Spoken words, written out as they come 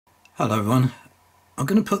Hello everyone, I'm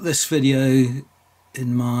going to put this video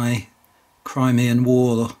in my Crimean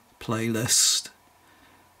War playlist,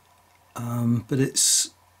 but it's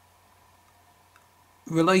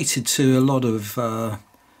related to a lot of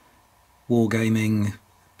wargaming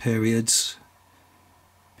periods,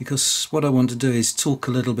 because what I want to do is talk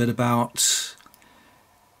a little bit about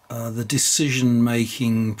the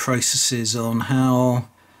decision-making processes on how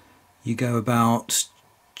you go about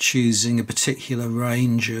choosing a particular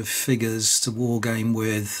range of figures to wargame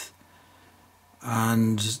with,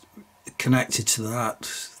 and connected to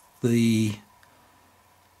that the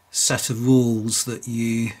set of rules that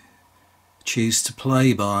you choose to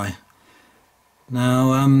play by.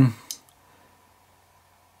 Now I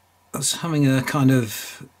was having a kind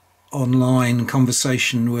of online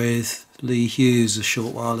conversation with Lee Hughes a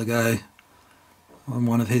short while ago on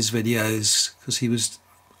one of his videos, because he was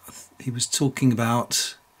talking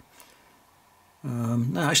about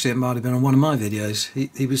no, actually it might have been on one of my videos.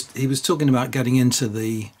 He was talking about getting into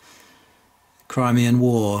the Crimean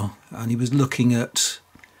War, and he was looking at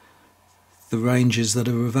the ranges that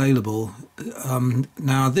are available.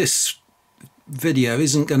 Now this video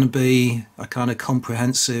isn't going to be a kind of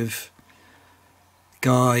comprehensive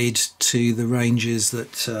guide to the ranges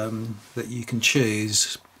that that you can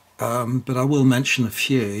choose, but I will mention a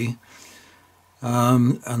few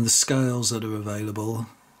and the scales that are available.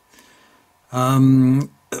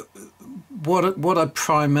 What I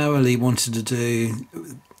primarily wanted to do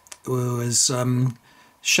was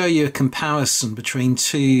show you a comparison between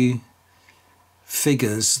two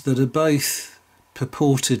figures that are both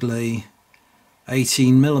purportedly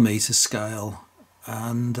 18mm scale,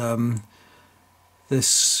 and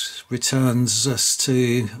this returns us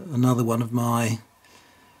to another one of my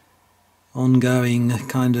ongoing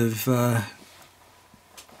kind of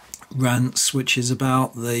rants, which is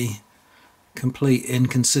about the complete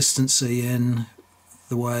inconsistency in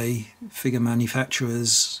the way figure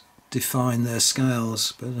manufacturers define their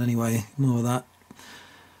scales. But anyway, more of that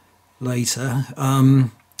later.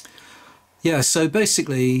 Yeah, so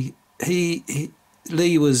basically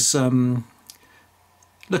Lee was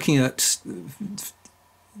looking at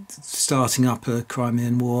starting up a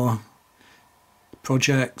Crimean War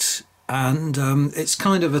project, and it's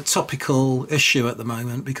kind of a topical issue at the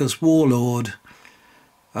moment, because Warlord,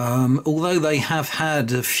 although they have had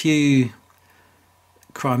a few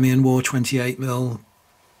Crimean War 28mm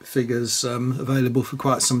figures available for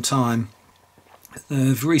quite some time,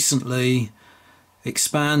 they've recently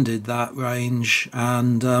expanded that range,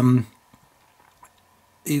 and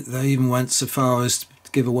they even went so far as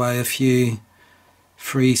to give away a few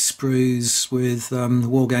free sprues with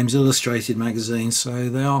War Games Illustrated magazine, so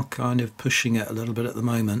they are kind of pushing it a little bit at the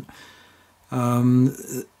moment.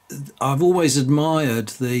 I've always admired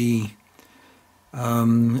the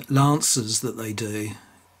lancers that they do,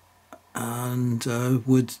 and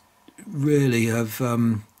would really have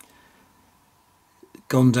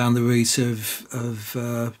gone down the route of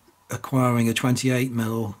acquiring a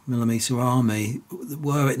 28mm army,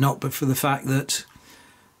 were it not but for the fact that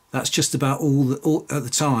that's just about all at the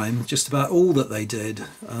time, just about all that they did,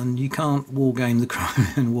 and you can't wargame the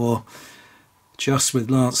Crimean War just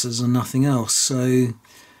with lancers and nothing else. So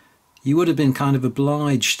you would have been kind of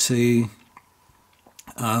obliged to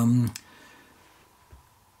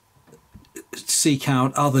seek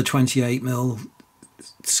out other 28mm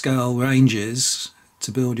scale ranges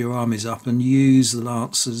to build your armies up, and use the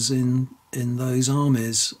lancers in those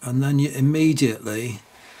armies, and then you immediately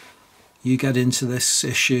get into this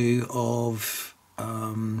issue of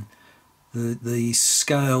the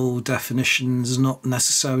scale definitions not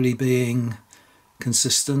necessarily being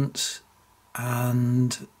consistent,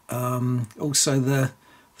 and also the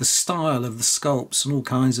style of the sculpts and all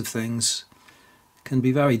kinds of things can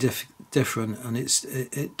be very different, and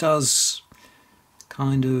it does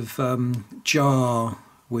kind of jar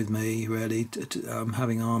with me, really,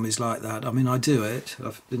 having armies like that. I mean, I do it,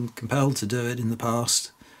 I've been compelled to do it in the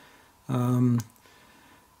past,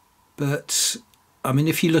 but I mean,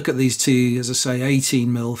 if you look at these two, as I say,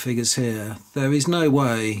 18mm figures here, there is no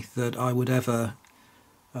way that I would ever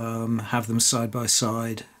have them side by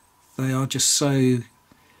side. They are just so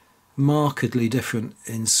markedly different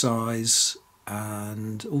in size,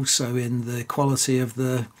 and also in the quality of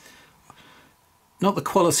the, not the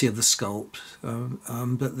quality of the sculpt,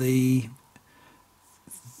 but the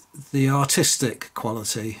artistic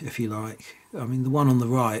quality, if you like. I mean, the one on the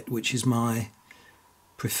right, which is my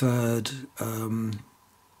preferred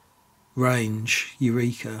range,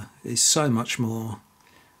 Eureka, is so much more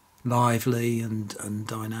lively and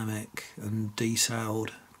dynamic and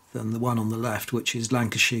detailed than the one on the left, which is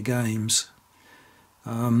Lancashire Games.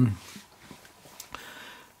 But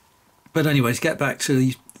anyway, to get back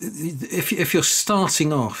to, if you're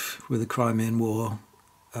starting off with the Crimean War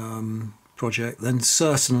project, then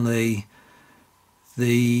certainly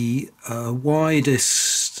the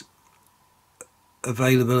widest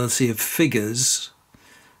availability of figures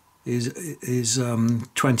is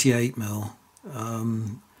 28mm.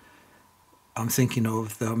 I'm thinking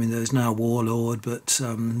of, I mean, there's now Warlord, but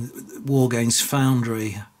Wargames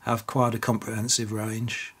Foundry have quite a comprehensive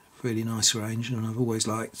range, really nice range, and I've always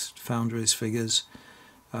liked Foundry's figures.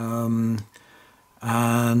 And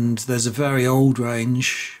there's a very old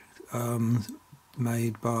range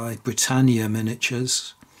made by Britannia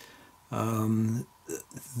Miniatures.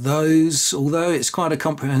 Those, although it's quite a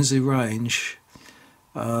comprehensive range,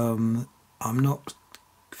 I'm not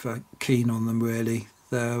very keen on them really.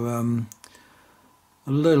 They're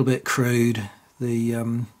a little bit crude.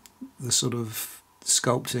 The sort of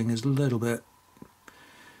sculpting is a little bit,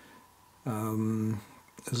 as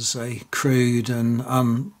I say, crude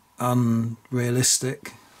and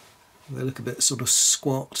unrealistic. They look a bit sort of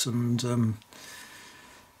squat and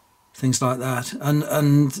things like that,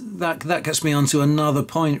 and that gets me onto another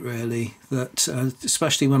point really, that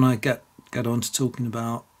especially when I get on to talking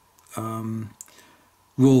about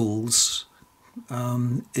rules,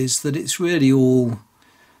 is that it's really all,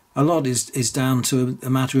 a lot is down to a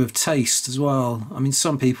matter of taste as well. I mean,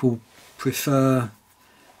 some people prefer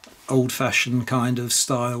old-fashioned kind of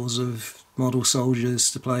styles of model soldiers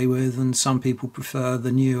to play with, and some people prefer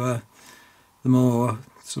the newer, the more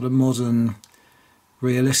sort of modern,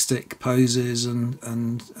 realistic poses and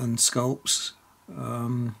sculpts.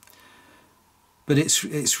 But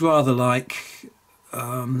it's rather like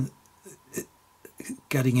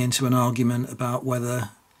getting into an argument about whether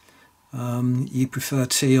you prefer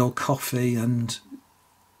tea or coffee, and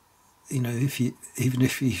you know, even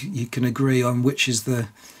if you can agree on which is the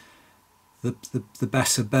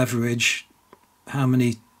better beverage, how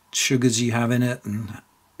many sugars you have in it, and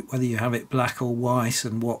whether you have it black or white,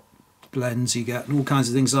 and what blends you get, and all kinds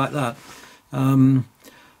of things like that. You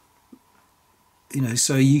know,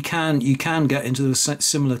 so you can get into a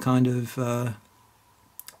similar kind of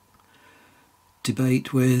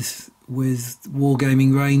debate with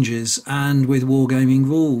wargaming ranges and with wargaming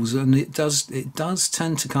rules, and it does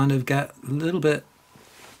tend to kind of get a little bit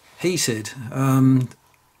heated,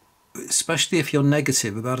 especially if you're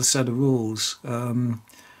negative about a set of rules. You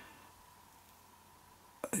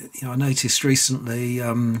know, I noticed recently,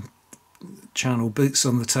 channel Boots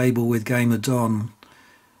on the Table with Gamer Don,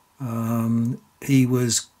 he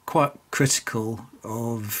was quite critical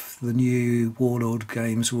of the new Warlord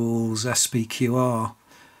Games rules SPQR.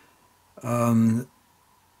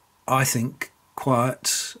 I think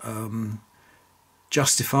quite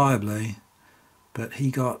justifiably, but he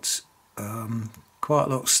got quite a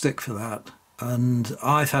lot of stick for that, and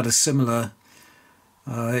I've had a similar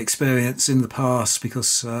experience in the past,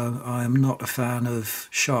 because I am not a fan of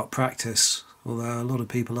sharp practice, although a lot of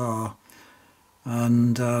people are,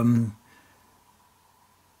 and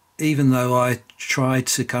even though I tried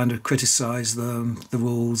to kind of criticise the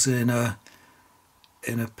rules in a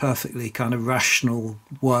perfectly kind of rational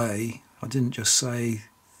way, I didn't just say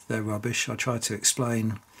they're rubbish. I tried to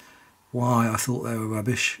explain why I thought they were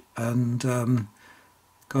rubbish, and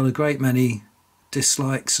got a great many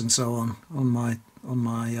dislikes and so on my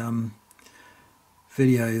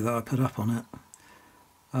video that I put up on it.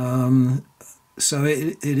 So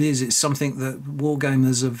it's something that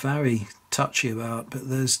wargamers are very touchy about, but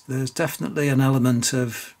there's definitely an element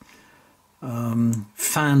of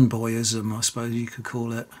fanboyism, I suppose you could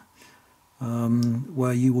call it,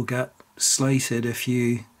 where you will get slated if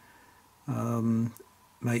you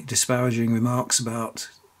make disparaging remarks about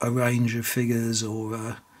a range of figures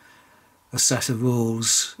or a set of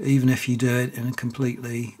rules, even if you do it in a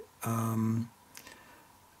completely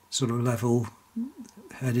sort of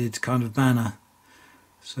level-headed kind of manner.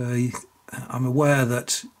 So I'm aware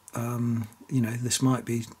that you know, this might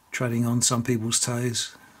be treading on some people's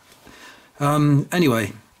toes.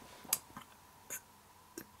 Anyway,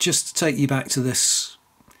 just to take you back to this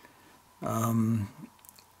pair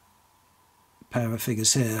of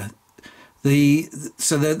figures here.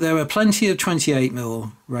 So there are plenty of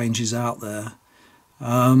 28mm ranges out there.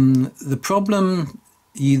 The problem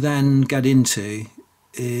you then get into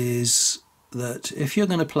is that if you're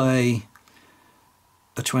going to play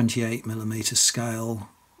a 28mm scale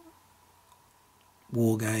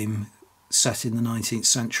war game set in the 19th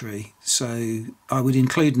century, so I would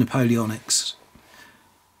include Napoleonics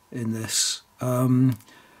in this,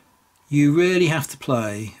 you really have to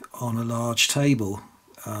play on a large table.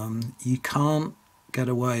 You can't get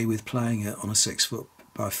away with playing it on a 6-foot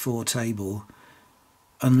by 4 table,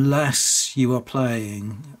 unless you are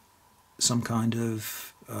playing some kind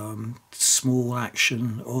of small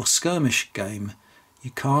action or skirmish game.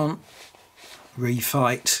 You can't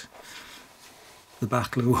refight the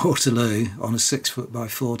Battle of Waterloo on a 6 by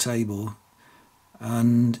 4 table,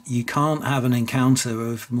 and you can't have an encounter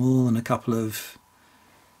of more than a couple of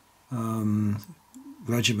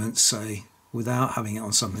regiments, say, without having it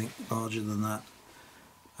on something larger than that.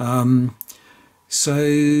 So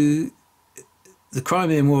the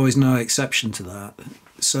Crimean War is no exception to that.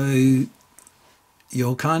 So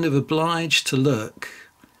you're kind of obliged to look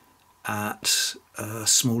at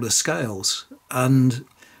smaller scales. And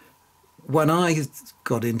when I first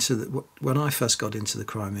got into the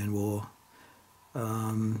Crimean War,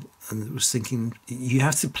 and was thinking, you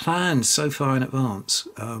have to plan so far in advance.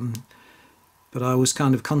 But I was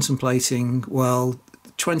kind of contemplating, well,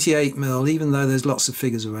 28mm, even though there's lots of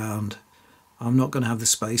figures around, I'm not going to have the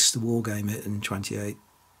space to wargame it in 28mm.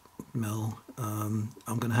 I'm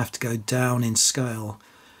going to have to go down in scale.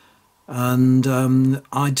 And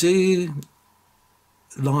I do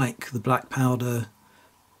like the black powder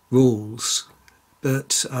rules,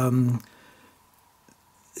 but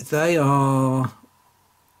they are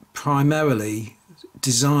primarily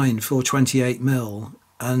designed for 28mm,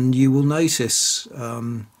 and you will notice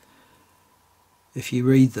if you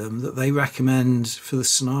read them that they recommend, for the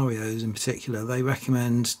scenarios in particular, they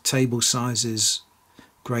recommend table sizes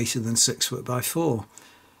greater than 6 by 4.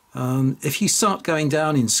 If you start going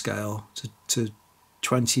down in scale to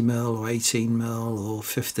 20mm or 18mm or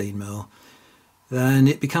 15mm, then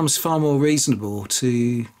it becomes far more reasonable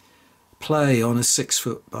to play on a 6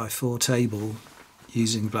 by 4 table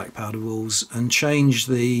using black powder rules and change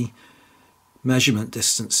the measurement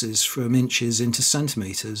distances from inches into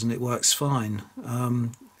centimetres, and it works fine.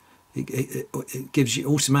 It gives you,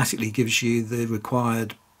 automatically gives you the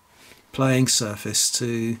required playing surface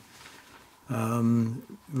to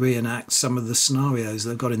reenact some of the scenarios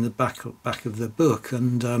they've got in the back of the book.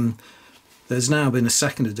 And there's now been a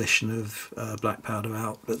second edition of black powder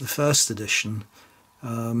out, but the first edition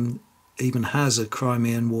even has a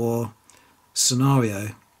Crimean War scenario.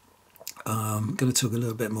 I'm going to talk a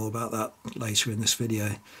little bit more about that later in this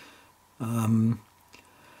video, but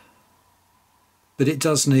it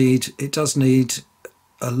does need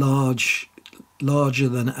a larger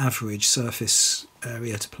than average surface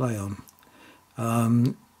area to play on.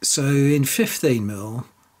 So in 15mm,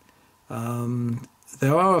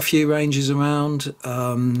 there are a few ranges around.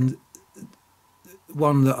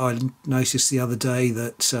 One that I noticed the other day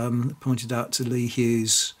that pointed out to Lee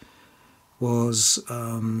Hughes was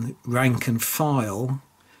rank and file,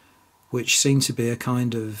 which seemed to be a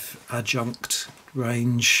kind of adjunct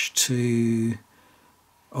range to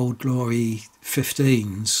Old Glory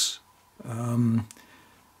 15s. And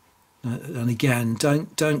again,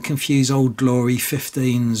 don't confuse Old Glory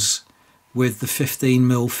 15s with the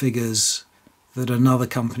 15mm figures that another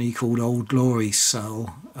company called Old Glory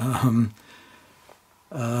sell.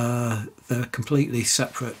 They're completely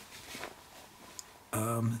separate.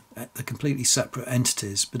 They're completely separate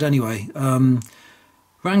entities. But anyway,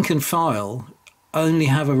 rank and file only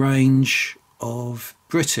have a range of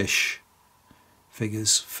British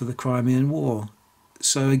figures for the Crimean War.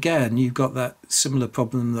 So again, you've got that similar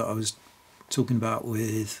problem that I was talking about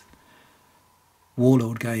with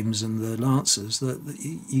Warlord games and the Lancers, that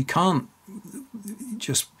you can't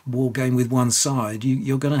just war game with one side.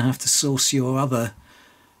 You're going to have to source your other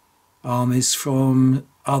armies from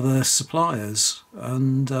other suppliers,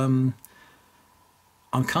 and I'm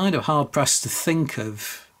kind of hard pressed to think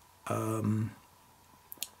of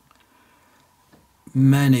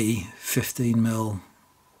many 15mm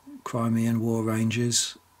Crimean War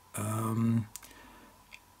ranges.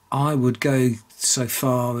 I would go so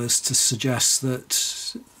far as to suggest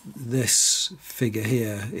that this figure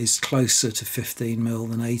here is closer to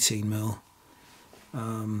 15mm than 18mm,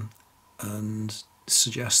 and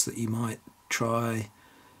suggest that you might try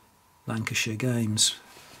Lancashire games.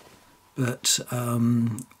 But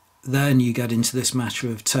then you get into this matter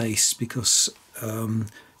of taste, because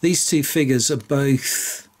these two figures are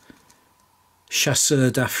both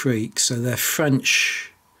chasseurs d'Afrique, so they're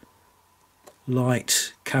French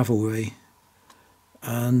light cavalry,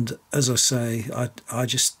 and as I say, I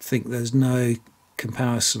just think there's no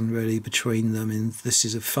comparison really between them. And this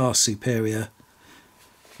is a far superior,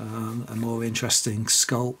 a more interesting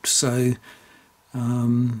sculpt. So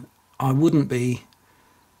I wouldn't be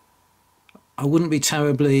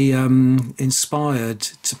terribly inspired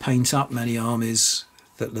to paint up many armies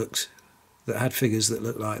that had figures that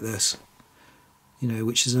looked like this, you know,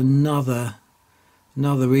 which is another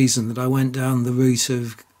another reason that I went down the route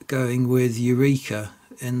of going with Eureka,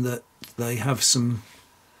 in that they have some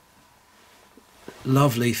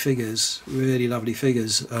lovely figures, really lovely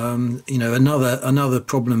figures. You know, another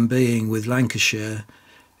problem being with Lancashire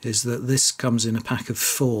is that this comes in a pack of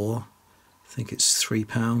 4. I think it's £3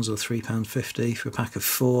 or £3.50 for a pack of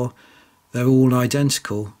 4. They're all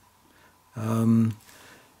identical.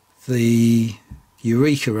 The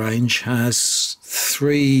Eureka range has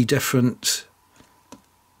 3 different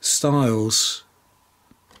styles.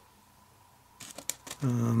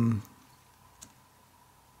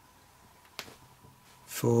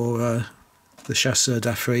 For the Chasseur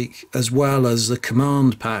d'Afrique, as well as the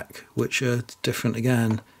command pack, which are different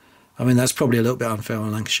again. I mean, that's probably a little bit unfair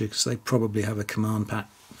on Lancashire, because they probably have a command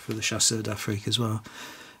pack for the Chasseur d'Afrique as well.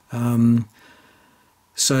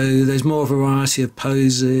 So there's more variety of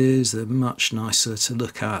poses. They're much nicer to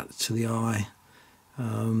look at to the eye,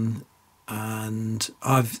 and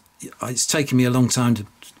it's taken me a long time to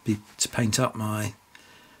paint up my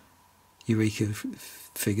Eureka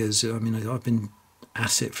figures. I mean, I've been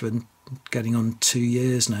at it for getting on 2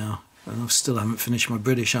 years now, and I still haven't finished my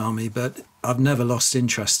British Army, but I've never lost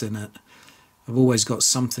interest in it. I've always got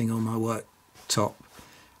something on my worktop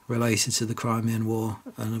related to the Crimean War,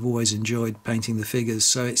 and I've always enjoyed painting the figures,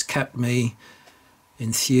 so it's kept me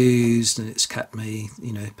enthused, and it's kept me,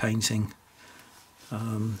 you know, painting,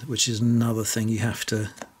 which is another thing you have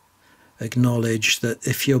to acknowledge, that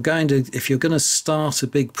if you're going to start a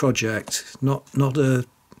big project, not a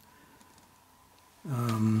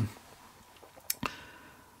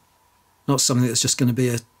not something that's just going to be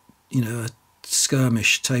a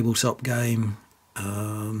skirmish tabletop game,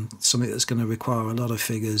 something that's going to require a lot of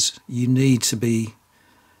figures. You need to be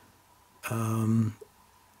able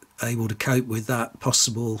to cope with that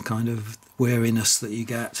possible kind of weariness that you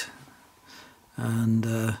get,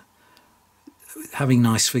 and having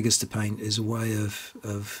nice figures to paint is a way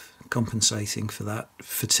of compensating for that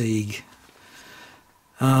fatigue.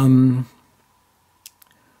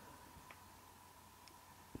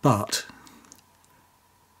 But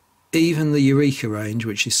even the Eureka range,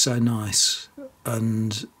 which is so nice,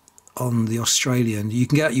 and on the Australian, you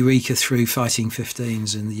can get Eureka through Fighting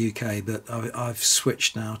 15s in the UK, but I've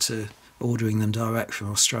switched now to ordering them direct from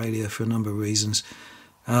Australia for a number of reasons.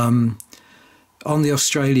 On the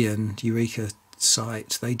Australian Eureka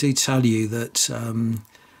site, they do tell you that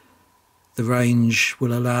the range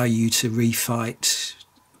will allow you to refight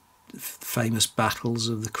famous battles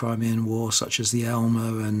of the Crimean War, such as the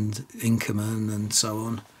Elma and Inkerman and so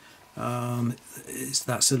on.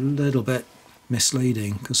 That's a little bit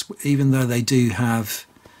misleading, because even though they do have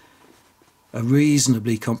a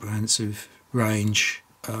reasonably comprehensive range,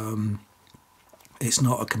 it's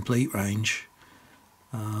not a complete range.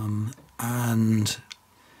 And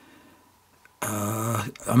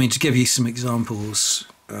I mean, to give you some examples,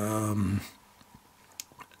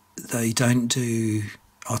 they don't do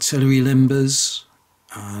artillery limbers,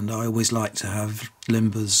 and I always like to have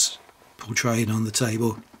limbers portrayed on the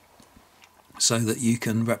table so that you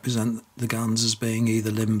can represent the guns as being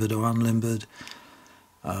either limbered or unlimbered.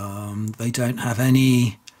 They don't have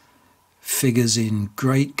any figures in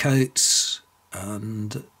greatcoats,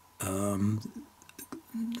 and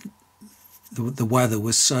the weather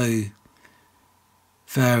was so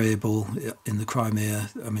variable in the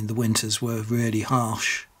Crimea. I mean, the winters were really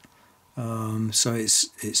harsh, so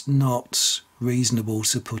it's not reasonable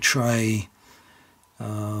to portray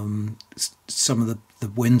some of the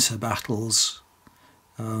winter battles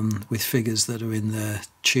with figures that are in their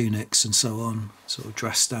tunics and so on, sort of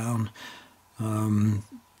dressed down.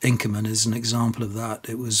 Inkerman is an example of that.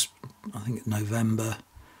 It was, I think, November.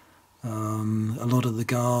 A lot of the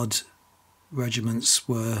guard regiments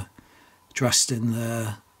were dressed in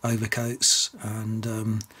their overcoats, and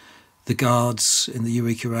the guards in the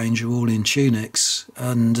Eureka range are all in tunics.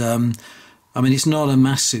 And I mean, it's not a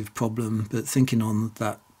massive problem, but thinking on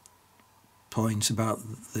that point about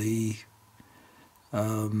the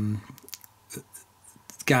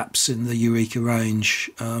gaps in the Eureka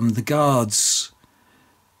range, the guards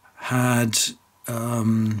had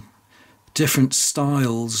different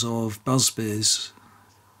styles of busbies,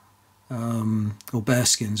 or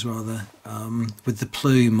bearskins rather, with the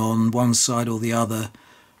plume on one side or the other,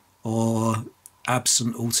 or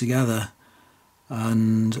absent altogether.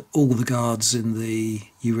 And all the guards in the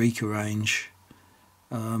Eureka range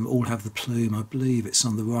all have the plume. I believe it's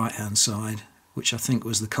on the right hand side, which I think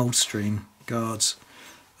was the Coldstream guards.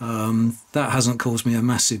 That hasn't caused me a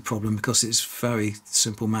massive problem, because it's a very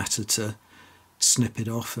simple matter to snip it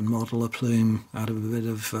off and model a plume out of a bit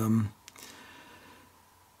of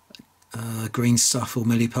green stuff or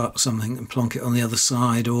millipuck or something and plonk it on the other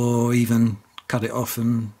side, or even cut it off.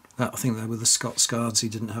 And that, I think they were the Scots Guards who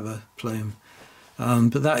didn't have a plume.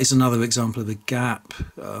 But that is another example of a gap.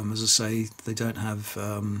 As I say, they don't have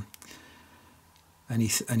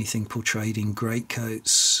anything portrayed in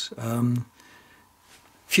greatcoats.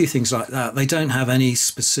 Few things like that. They don't have any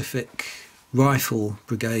specific rifle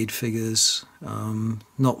brigade figures.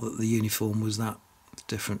 Not that the uniform was that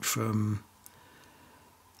different from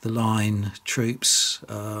the line troops.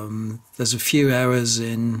 There's a few errors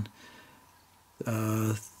in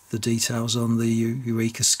the details on the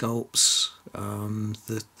Eureka sculpts,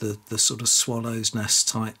 the sort of swallow's nest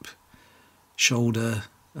type shoulder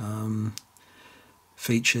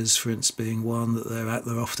features, for instance, being one that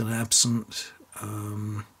they're often absent.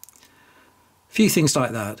 Few things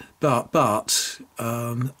like that, but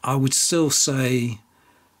I would still say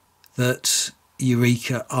that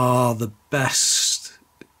Eureka are the best,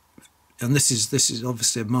 and this is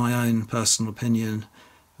obviously my own personal opinion,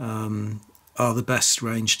 are the best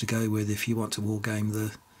range to go with if you want to wargame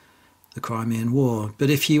the Crimean War. But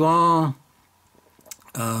if you are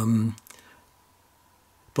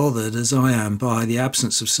bothered, as I am, by the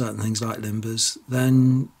absence of certain things like limbers,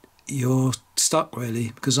 then you're stuck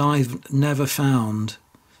really, because I've never found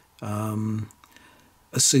a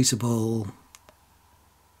suitable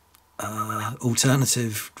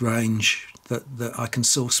alternative range that I can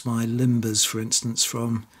source my limbers, for instance,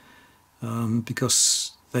 from,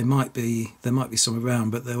 because there might be some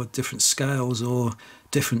around, but there were different scales or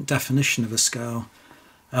different definition of a scale.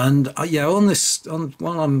 And yeah,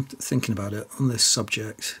 while I'm thinking about it on this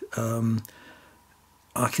subject,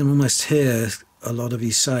 I can almost hear a lot of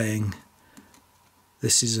you saying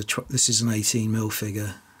this is an 18mm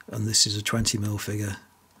figure and this is a 20mm figure,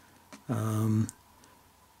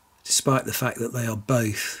 despite the fact that they are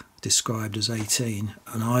both described as 18.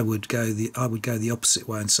 And I would go the opposite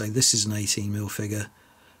way and say this is an 18mm figure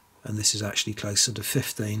and this is actually closer to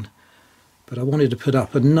 15. But I wanted to put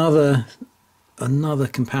up another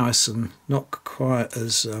comparison, not quite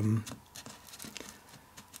as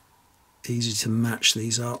easy to match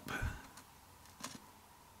these up.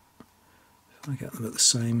 If I get them at the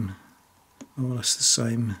same, more or less the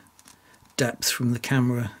same depth from the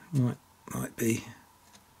camera, might be.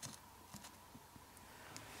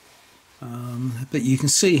 But you can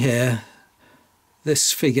see here,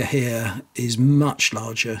 this figure here is much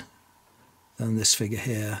larger than this figure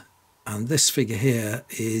here, and this figure here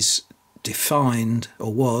is defined,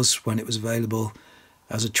 or was when it was available,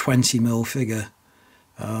 as a 20mm figure.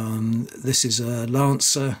 This is a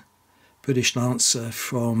Lancer, British Lancer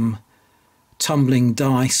from Tumbling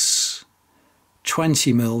Dice,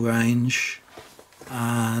 20mm range,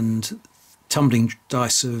 and Tumbling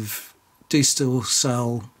Dice do still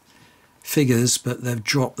sell figures, but they've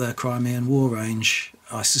dropped their Crimean War range,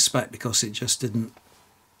 I suspect because it just didn't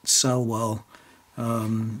sell well.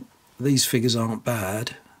 These figures aren't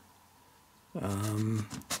bad. You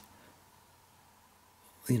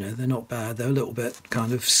know, they're not bad. They're a little bit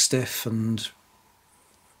kind of stiff and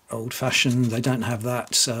old-fashioned. They don't have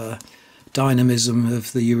that dynamism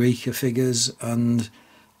of the Eureka figures, and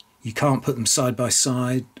you can't put them side by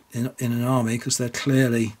side in an army because they're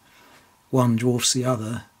clearly one dwarfs the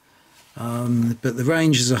other. But the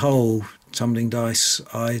range as a whole, Tumbling Dice,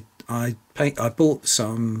 I bought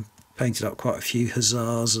some, painted up quite a few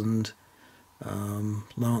Hussars and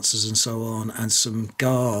Lancers and so on, and some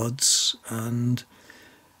Guards, and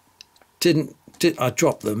I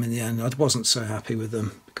dropped them in the end. I wasn't so happy with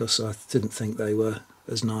them because I didn't think they were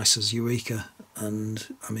as nice as Eureka.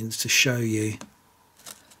 And I mean, to show you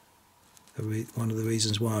one of the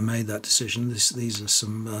reasons why I made that decision, these are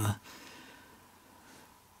some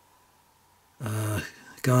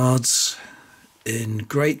Guards in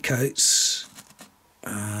greatcoats,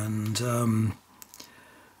 and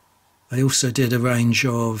they also did a range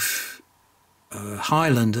of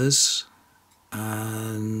Highlanders,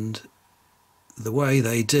 and the way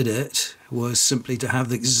they did it was simply to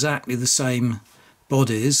have exactly the same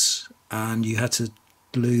bodies, and you had to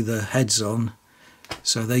glue the heads on.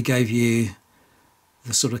 So they gave you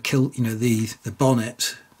the sort of the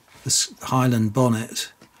bonnet, the Highland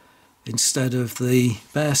bonnet, instead of the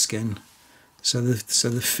bearskin. So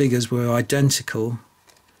the figures were identical,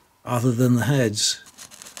 other than the heads.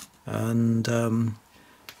 And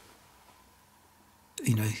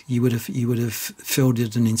you know, you would have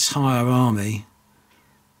fielded an entire army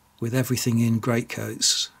with everything in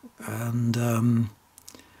greatcoats, and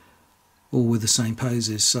all with the same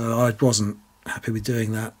poses. So I wasn't happy with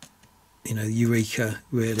doing that. You know, Eureka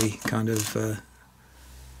really kind of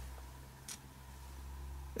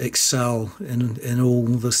excel in all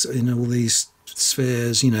these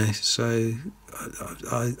spheres, you know. So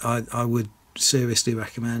I would seriously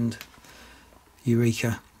recommend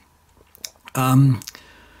Eureka. But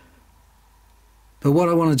what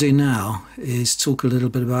I want to do now is talk a little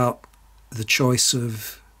bit about the choice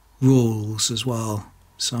of rules as well.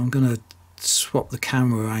 So I'm going to swap the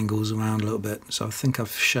camera angles around a little bit. So I think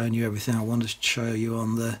I've shown you everything I wanted to show you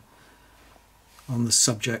on the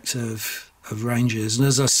subject of ranges. And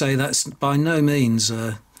as I say, that's by no means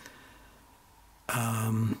a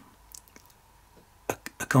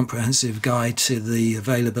comprehensive guide to the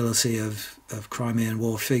availability of Crimean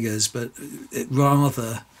War figures, but it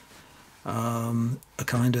rather a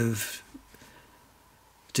kind of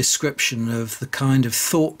description of the kind of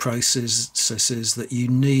thought processes that you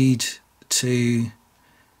need to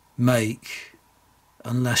make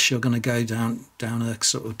unless you're going to go down a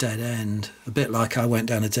sort of dead end, a bit like I went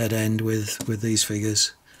down a dead end with these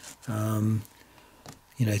figures. You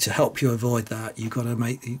know, to help you avoid that, you've got to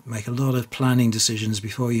make a lot of planning decisions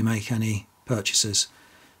before you make any purchases.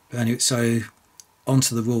 But anyway, so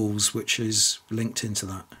onto the rules, which is linked into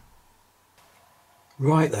that.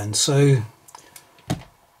 Right then, so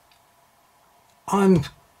I'm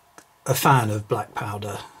a fan of black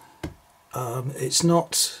powder. It's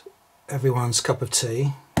not everyone's cup of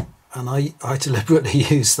tea, and I deliberately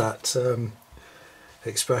use that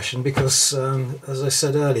expression because, as I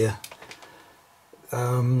said earlier,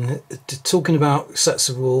 talking about sets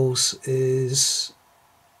of rules is,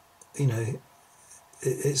 you know,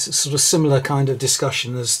 it's a sort of similar kind of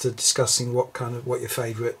discussion as to discussing what your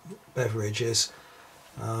favourite beverage is.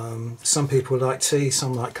 Some people like tea,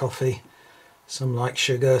 some like coffee, some like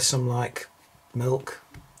sugar, some like milk.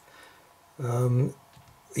 You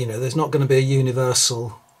know, there's not going to be a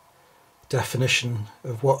universal definition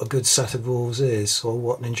of what a good set of rules is or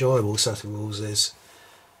what an enjoyable set of rules is,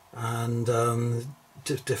 and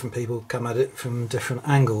different people come at it from different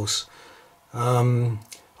angles. I've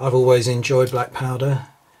always enjoyed black powder.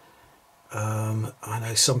 I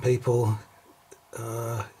know some people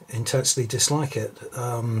intensely dislike it.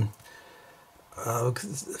 A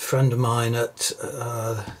friend of mine at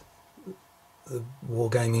the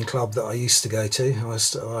wargaming club that I used to go to, I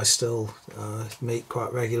still meet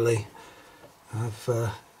quite regularly,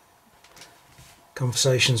 have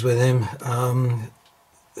conversations with him,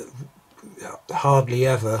 hardly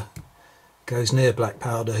ever goes near black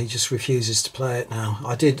powder. He just refuses to play it now.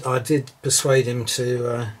 I did persuade him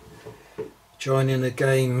to join in a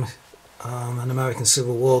game, an American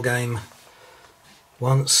Civil War game,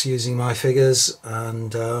 once using my figures,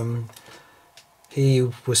 and he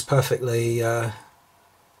was perfectly you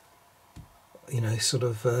know, sort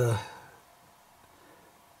of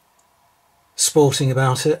sporting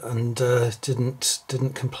about it, and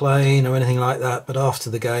didn't complain or anything like that. But after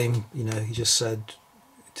the game, you know, he just said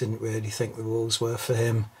he didn't really think the rules were for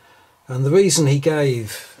him, and the reason he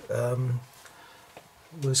gave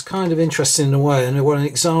was kind of interesting in a way. And what an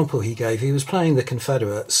example he gave: he was playing the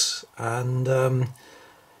Confederates, and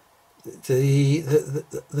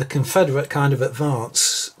the Confederate kind of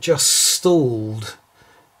advance just stalled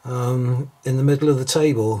in the middle of the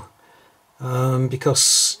table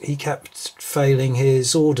because he kept failing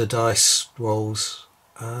his order dice rolls.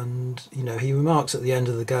 And, you know, he remarked at the end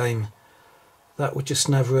of the game that would just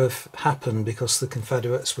never have happened because the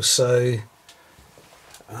Confederates were so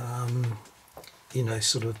you know,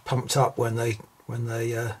 sort of pumped up when they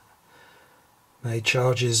made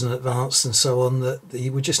charges and advanced and so on, that he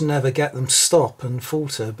would just never get them to stop and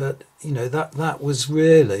falter. But, you know, that was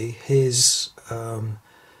really his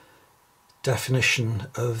definition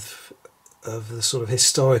of the sort of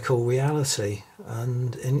historical reality.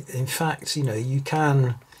 And in fact, you know, you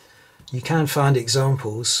can find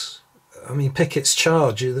examples. I mean, Pickett's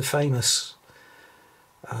charge, the famous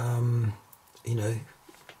you know,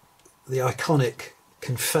 the iconic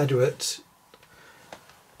Confederate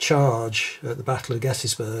charge at the Battle of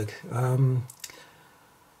Gettysburg. You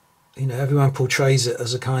know, everyone portrays it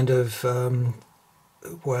as a kind of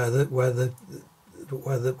where the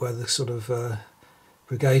sort of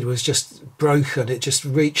brigade was just broken. It just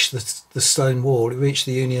reached the stone wall. It reached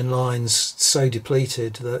the Union lines so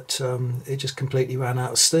depleted that it just completely ran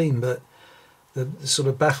out of steam. But the sort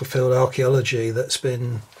of battlefield archaeology that's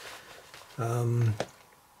been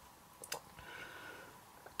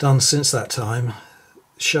done since that time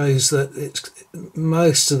shows that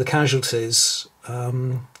most of the casualties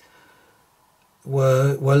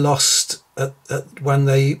were lost at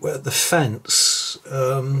the fence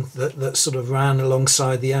that sort of ran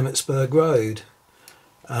alongside the Emmetsburg Road,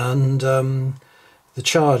 and the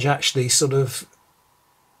charge actually sort of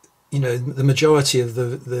you know, the majority of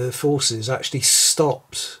the forces actually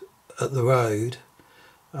stopped at the road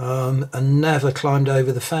and never climbed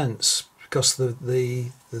over the fence because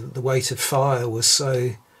the weight of fire was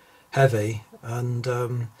so heavy, and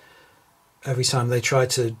every time they tried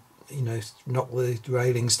to, you know, knock the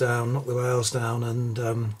railings down, knock the rails down,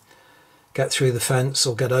 and get through the fence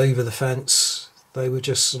or get over the fence, they were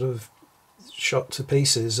just sort of shot to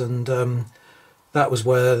pieces. And that was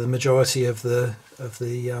where the majority of the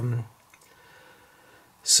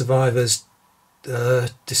survivors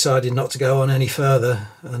decided not to go on any further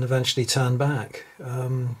and eventually turned back.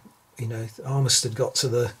 You know, Armistead got to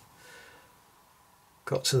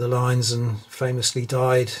the lines and famously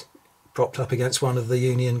died propped up against one of the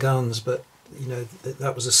Union guns, but you know,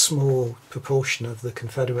 that was a small proportion of the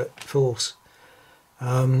Confederate force.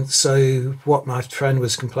 So what my friend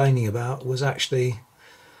was complaining about was actually,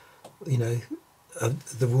 you know,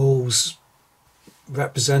 the rules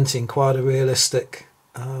representing quite a realistic,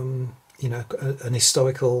 you know, an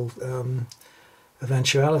historical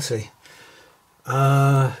eventuality.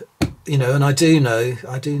 You know, and I mean, I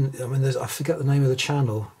forget the name of the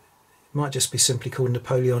channel. It might just be simply called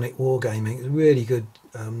Napoleonic Wargaming. It's a really good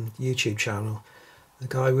YouTube channel. The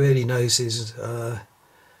guy really knows his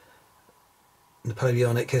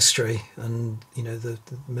Napoleonic history and, you know, the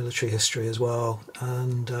military history as well.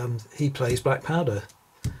 And he plays black powder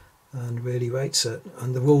and really rates it.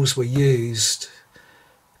 And the rules were used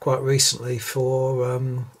quite recently for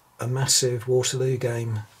a massive Waterloo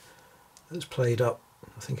game that was played up.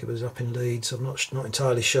 I think it was up in Leeds. I'm not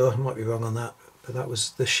entirely sure. I might be wrong on that, but that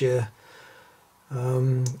was this year.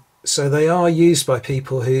 So they are used by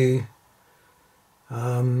people who,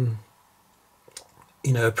 you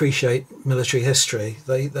know, appreciate military history.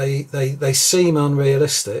 They seem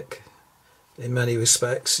unrealistic in many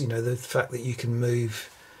respects. You know, the fact that you can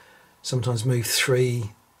sometimes move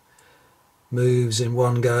 3 moves in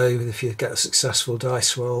one go if you get a successful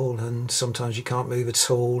dice roll, and sometimes you can't move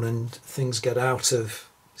at all and things get out of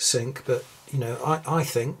sync. But you know, I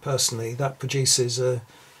think personally that produces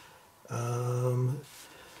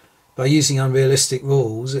by using unrealistic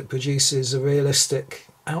rules, it produces a realistic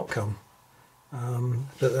outcome.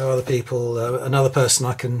 But there are other people. Another person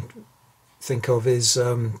I can think of is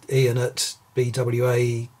Ian at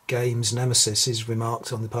BWA Games Nemesis. He's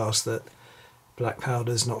remarked on the past that black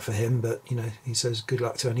powder's not for him, but you know, he says good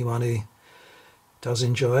luck to anyone who does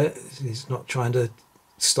enjoy it. He's not trying to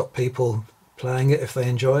stop people playing it if they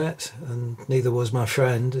enjoy it, and neither was my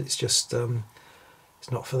friend. It's just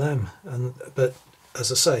it's not for them. But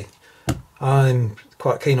as I say, I'm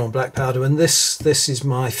quite keen on black powder, and this is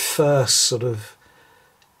my first sort of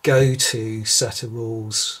go-to set of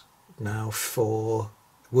rules now for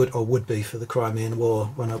would be for the Crimean War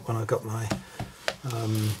when I got my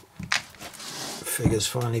figures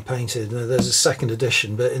finally painted. There's a second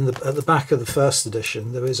edition, but at the back of the first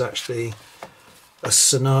edition there is actually a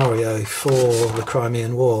scenario for the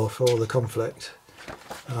Crimean War, for the conflict.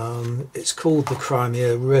 It's called the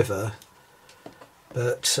Crimea River,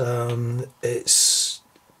 but it's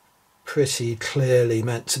pretty clearly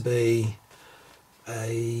meant to be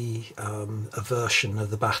a version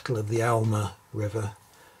of the Battle of the Alma River.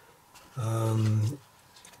 But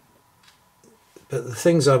the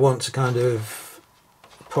things I want to kind of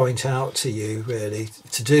point out to you, really,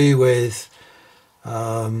 to do with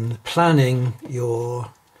planning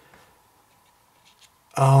your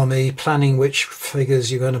army, planning which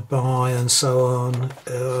figures you're going to buy and so on.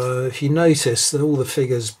 If you notice that all the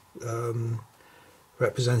figures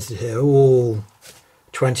represented here are all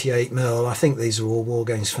 28mm. I think these are all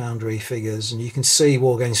Wargames Foundry figures, and you can see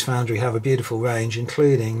Wargames Foundry have a beautiful range,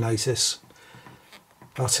 including, notice,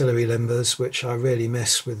 artillery limbers, which I really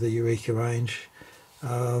miss with the Eureka range.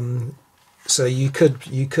 So you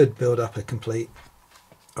could build up a complete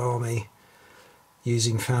army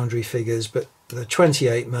using Foundry figures, but they're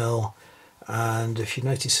 28mm, and if you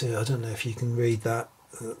notice here, I don't know if you can read that,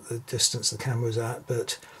 the distance the camera's at,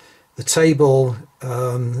 but the table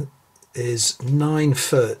is 9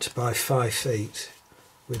 foot by 5 feet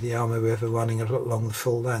with the Alma River running along the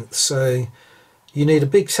full length. So you need a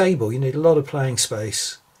big table, you need a lot of playing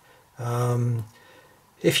space.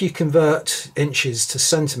 If you convert inches to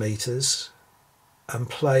centimetres and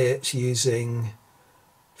play it using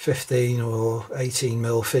 15 or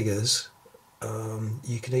 18mm figures,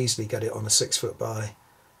 you can easily get it on a 6 foot by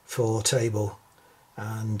 4 table,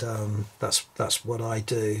 and that's what I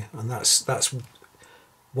do, and that's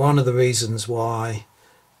one of the reasons why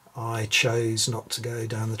I chose not to go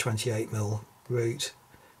down the 28mm route.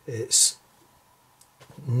 It's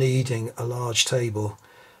needing a large table.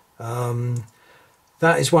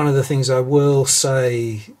 that is one of the things I will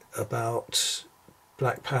say about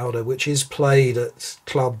black powder, which is played at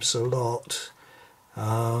clubs a lot.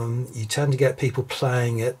 You tend to get people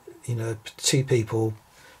playing it, you know, two people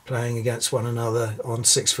playing against one another on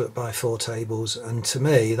 6 foot by 4 tables, and to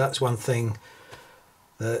me that's one thing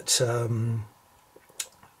that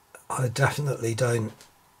I definitely don't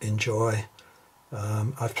enjoy.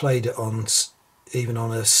 I've played it on even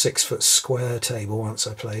on a 6 foot square table once.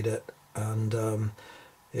 I played it, and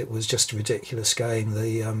it was just a ridiculous game.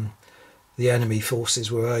 The enemy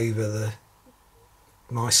forces were over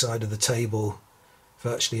my side of the table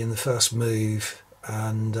virtually in the first move,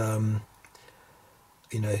 and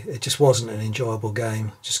you know, it just wasn't an enjoyable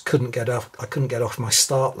game. Just couldn't get off. I couldn't get off my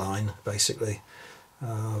start line, basically.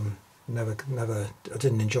 Never. I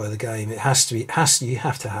didn't enjoy the game. It has to be. You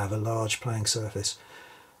have to have a large playing surface.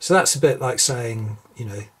 So that's a bit like saying, you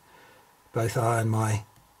know, both I and my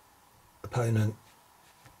opponent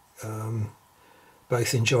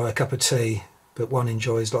both enjoy a cup of tea, but one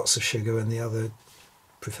enjoys lots of sugar and the other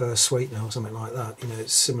prefers sweetener or something like that. You know,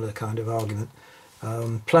 it's a similar kind of argument.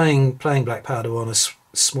 Playing black powder on a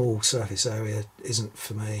small surface area isn't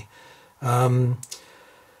for me.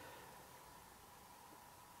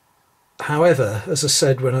 However, as I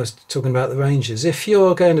said when I was talking about the ranges, if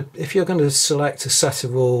you're going to select a set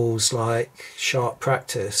of rules like Sharp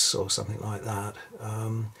Practice or something like that,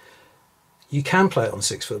 you can play it on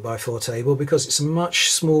 6 foot by 4 table because it's a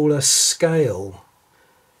much smaller scale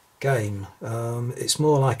game. It's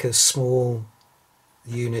more like a small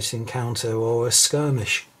unit encounter or a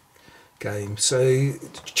skirmish game. So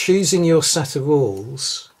choosing your set of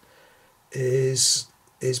rules is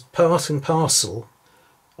part and parcel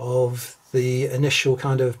of the initial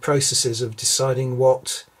kind of processes of deciding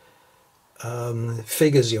what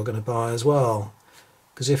figures you're going to buy as well.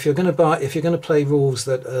 Because if you're going to play rules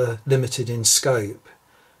that are limited in scope,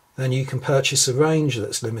 then you can purchase a range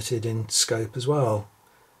that's limited in scope as well.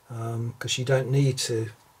 Because you don't need to,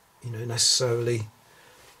 you know, necessarily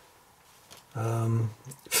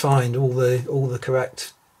find all the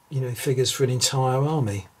correct, you know, figures for an entire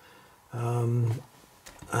army. And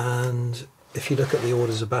if you look at the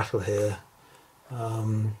orders of battle here,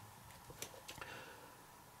 you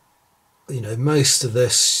know, most of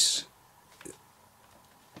this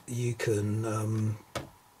you can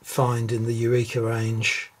find in the Eureka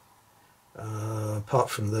range, apart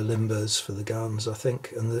from the limbers for the guns, I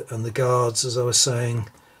think, and the guards, as I was saying,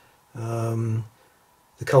 the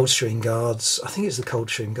Coldstream guards. I think it's the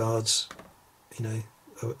Coldstream guards, you know,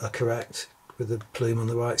 are correct with the plume on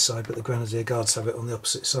the right side, but the Grenadier guards have it on the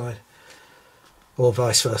opposite side, or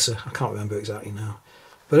vice versa. I can't remember exactly now.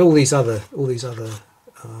 But all these other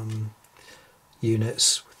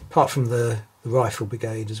units, apart from the Rifle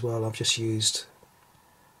Brigade as well, I've just used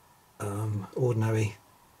ordinary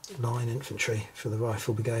line infantry for the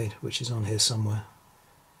Rifle Brigade, which is on here somewhere.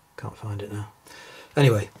 Can't find it now.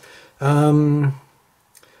 Anyway,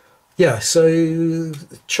 yeah, so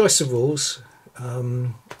choice of rules,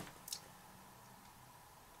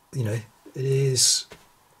 you know, it is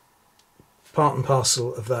part and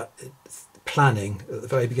parcel of that planning at the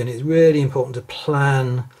very beginning. It's really important to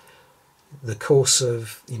plan the course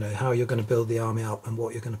of, you know, how you're going to build the army up and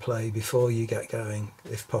what you're going to play before you get going,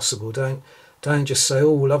 if possible. Don't just say,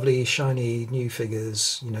 oh, lovely shiny new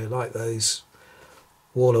figures, you know, like those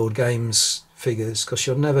Warlord Games figures, because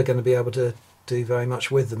you're never going to be able to do very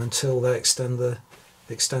much with them until they extend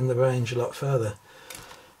the range a lot further.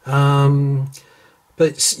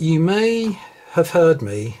 But you may have heard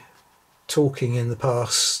me talking in the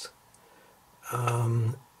past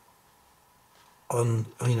on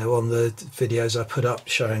the videos I put up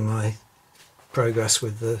showing my progress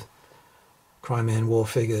with the Crimean War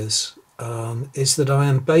figures, is that I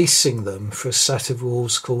am basing them for a set of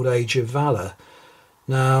rules called Age of Valour.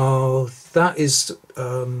 Now that is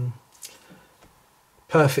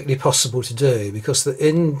perfectly possible to do, because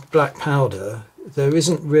in Black Powder there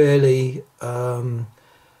isn't really a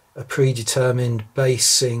predetermined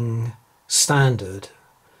basing standard.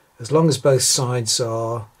 As long as both sides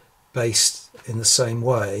are based in the same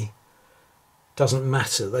way, doesn't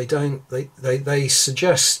matter. They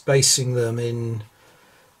suggest basing them in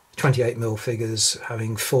 28mm figures,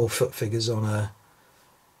 having 4 foot figures on a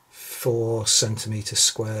 4 centimetre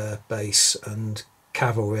square base, and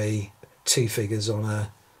cavalry 2 figures on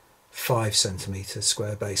a 5 centimetre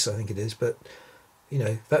square base, I think it is. But you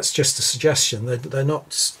know, that's just a suggestion. They're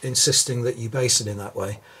not insisting that you base it in that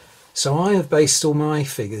way. So I have based all my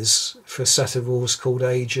figures for a set of rules called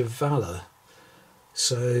Age of Valour.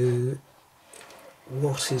 So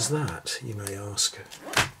what is that, you may ask?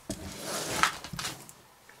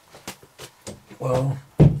 Well,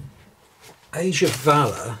 Age of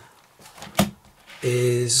Valor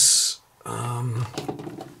is an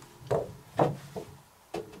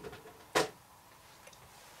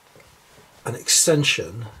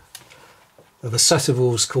extension of a set of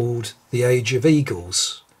rules called the Age of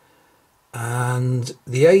Eagles, and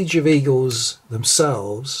the Age of Eagles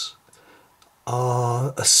themselves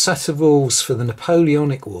are a set of rules for the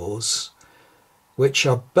Napoleonic Wars which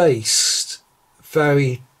are based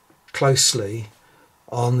very closely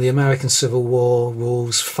on the American Civil War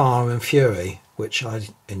rules Fire and Fury, which I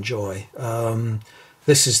enjoy.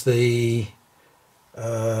 This is the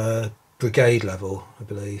brigade level, I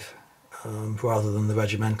believe, rather than the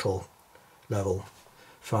regimental level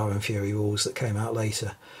Fire and Fury rules that came out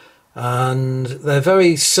later. And they're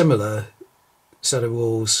very similar set of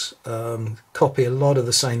rules, copy a lot of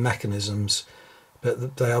the same mechanisms,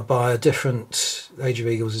 but they are by a different, Age of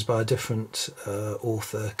Eagles is by a different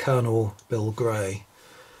author, Colonel Bill Gray.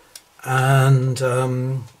 And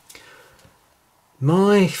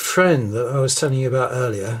my friend that I was telling you about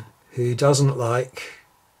earlier, who doesn't like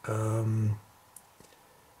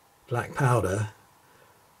black powder,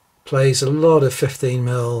 plays a lot of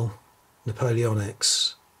 15mm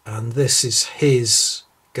Napoleonics, and this is his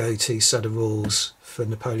go-to set of rules for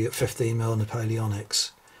 15mm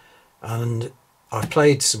Napoleonics. And I've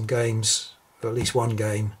played some games, or at least one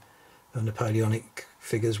game of Napoleonic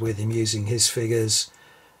figures with him using his figures,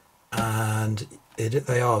 and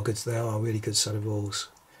they are good. They are a really good set of rules.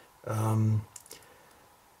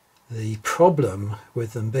 The problem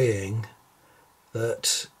with them being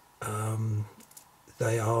that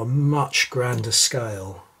they are much grander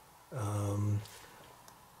scale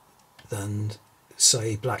than,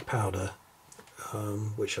 say, black powder,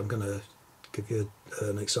 which I'm going to give you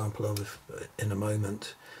an example of in a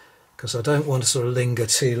moment, because I don't want to sort of linger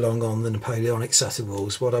too long on the Napoleonic set of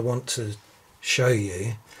rules. What I want to show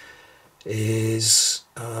you is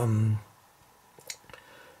that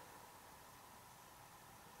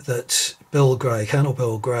Colonel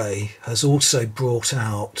Bill Gray has also brought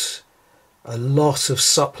out a lot of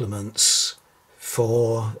supplements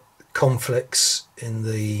for conflicts in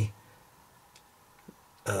the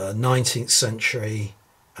 19th century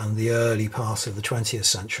and the early part of the 20th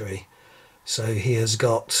century. So he has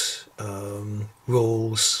got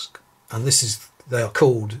rules, and they are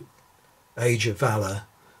called Age of Valor.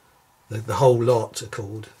 The whole lot are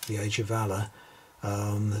called the Age of Valor,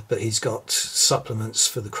 but he's got supplements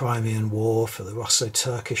for the Crimean War, for the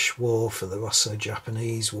Russo-Turkish War, for the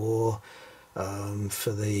Russo-Japanese War,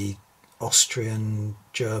 for the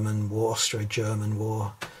Austro-German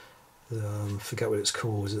War. Forget what it's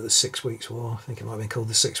called. Was it the 6 Weeks War? I think it might have been called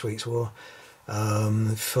the 6 Weeks War.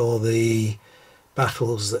 For the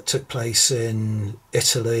battles that took place in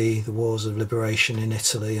Italy, the wars of liberation in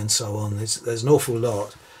Italy, and so on. There's an awful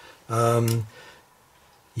lot.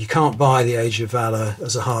 You can't buy the Age of Valor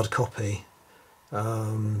as a hard copy,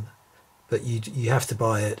 but you have to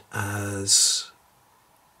buy it as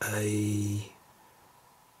a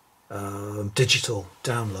digital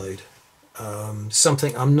download.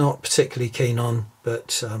 Something I'm not particularly keen on,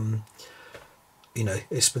 but you know,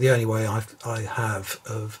 it's the only way I have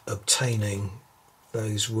of obtaining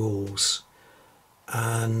those rules.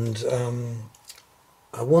 And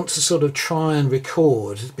I want to sort of try and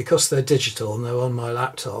record, because they're digital and they're on my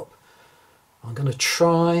laptop, I'm going to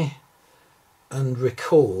try and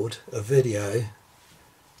record a video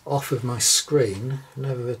off of my screen.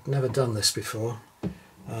 Never done this before,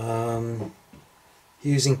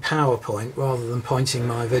 using PowerPoint rather than pointing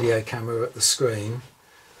my video camera at the screen.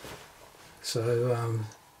 So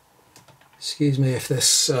excuse me if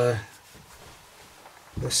this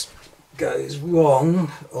goes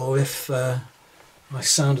wrong, or if I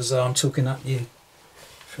sound as though I'm talking at you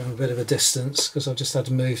from a bit of a distance, because I've just had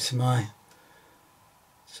to move to my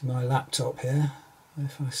laptop here.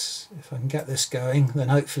 If I can get this going, then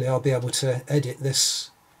hopefully I'll be able to edit this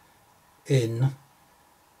in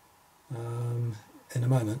a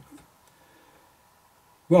moment.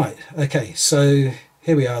 Right, okay, so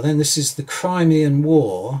here we are then. This is the Crimean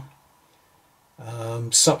War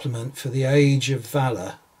supplement for the Age of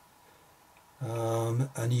Valor,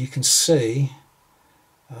 and you can see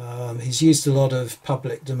he's used a lot of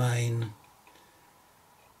public domain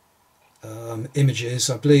images.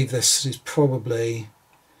 I believe this is probably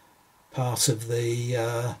part of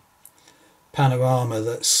the panorama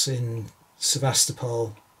that's in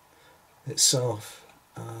Sevastopol itself.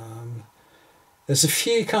 There's a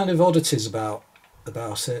few kind of oddities about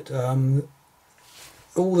it.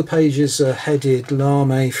 All the pages are headed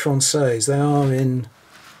L'Armée Française. They are in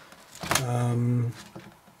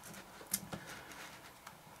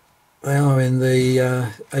they are in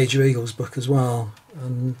the Age of Eagles book as well,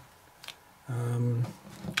 and I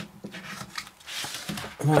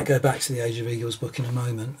might go back to the Age of Eagles book in a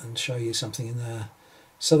moment and show you something in there.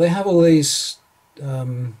 So they have all these,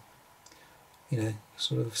 you know,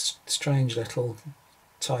 sort of strange little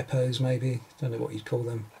typos, maybe, don't know what you'd call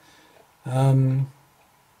them.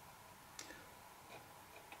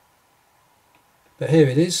 But here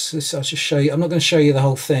it is. I'll just show you. I'm not going to show you the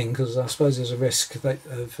whole thing because I suppose there's a risk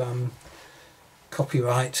of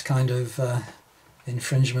copyright kind of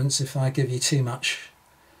infringements if I give you too much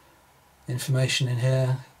information in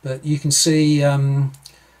here. But you can see the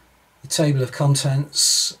table of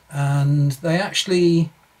contents, and they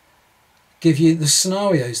actually give you the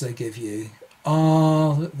scenarios. They give you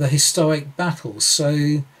are the historic battles.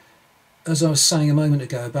 So as I was saying a moment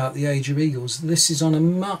ago about the Age of Eagles, this is on a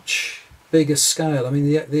much bigger scale. I mean,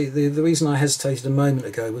 the reason I hesitated a moment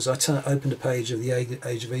ago was I opened a page of the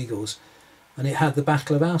Age of Eagles and it had the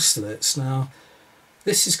Battle of Austerlitz. Now,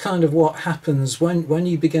 this is kind of what happens when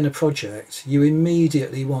you begin a project. You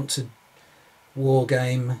immediately want to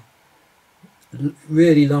wargame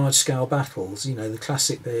really large-scale battles. You know, the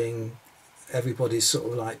classic being everybody's sort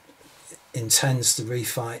of like intends to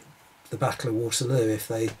refight the Battle of Waterloo if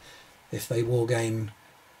they wargame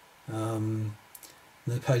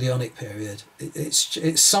Napoleonic period.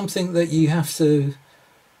 It's something that you have to,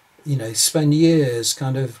 you know, spend years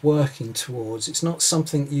kind of working towards. It's not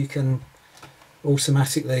something you can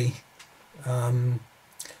automatically, you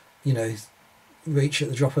know, reach at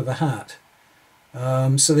the drop of a hat.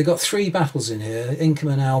 So they've got 3 battles in here: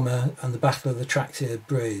 Inkham and Alma, and the Battle of the Tractier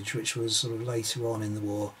Bridge, which was sort of later on in the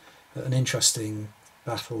war, but an interesting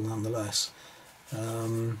battle nonetheless.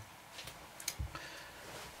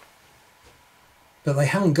 But they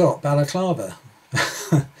haven't got Balaclava,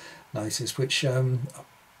 notice, which you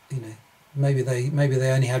know, maybe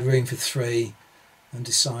they only had room for 3, and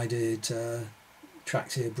decided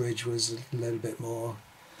Tractier Bridge was a little bit more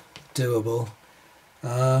doable.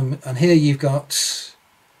 And here you've got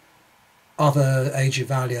other Age of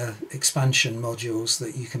Valor expansion modules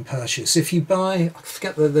that you can purchase. If you buy, I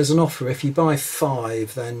forget that there's an offer. If you buy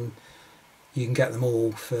 5, then you can get them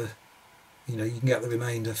all for, you know, you can get the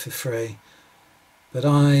remainder for free. But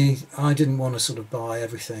I didn't want to sort of buy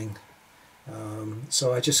everything,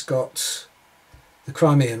 so I just got the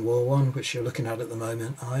Crimean War one, which you're looking at the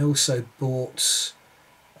moment. I also bought,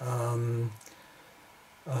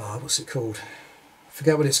 what's it called? I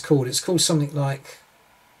forget what it's called. It's called something like,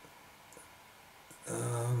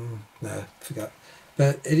 no, forget.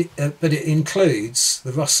 But it includes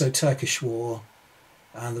the Russo-Turkish War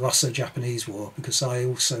and the Russo-Japanese War, because I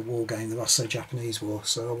also wargamed the Russo-Japanese War,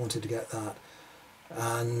 so I wanted to get that.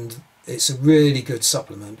 And it's a really good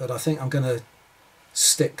supplement, but I think I'm going to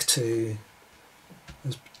stick to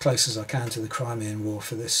as close as I can to the Crimean War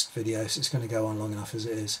for this video, so it's going to go on long enough as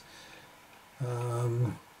it is.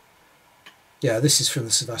 Yeah, this is from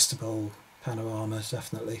the Sevastopol panorama,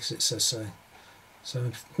 definitely, because it says so.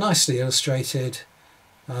 So nicely illustrated.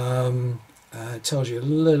 It tells you a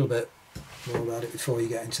little bit more about it before you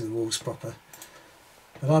get into the rules proper.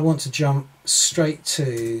 But I want to jump straight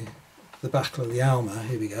to the Battle of the Alma,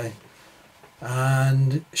 here we go,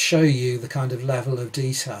 and show you the kind of level of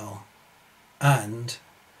detail and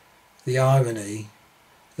the irony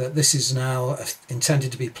that this is now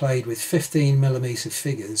intended to be played with 15mm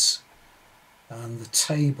figures, and the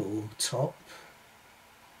table top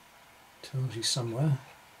tells you somewhere.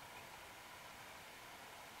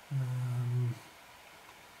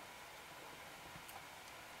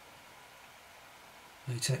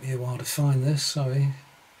 May take me a while to find this, sorry.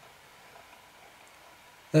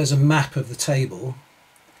 There's a map of the table,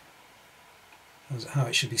 how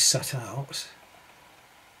it should be set out.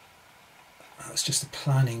 That's just a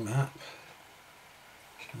planning map.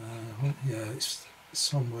 Yeah, it's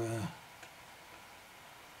somewhere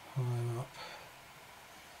higher up.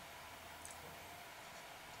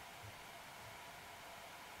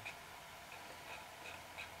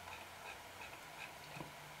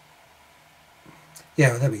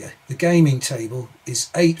 Yeah, well, there we go. The gaming table is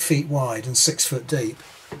 8 feet wide and 6 foot deep.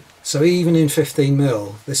 So even in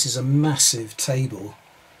 15mm, this is a massive table.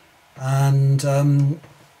 And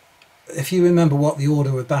if you remember what the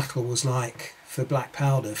order of battle was like for black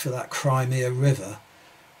powder for that Crimea River,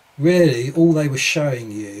 really all they were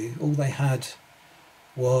showing you, all they had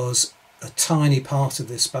was a tiny part of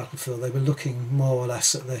this battlefield. They were looking more or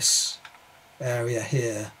less at this area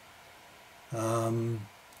here.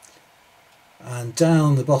 And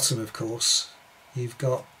down the bottom, of course, you've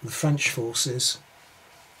got the French forces,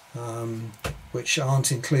 which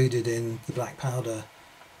aren't included in the black powder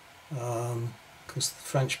because the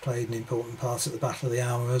French played an important part at the Battle of the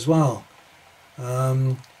Alma as well.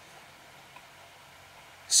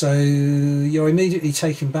 So you're immediately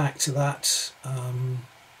taken back to that,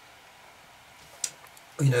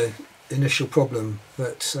 you know, initial problem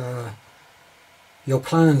that your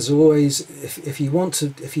plans always, if you want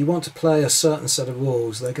to play a certain set of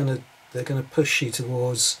rules, they're going to push you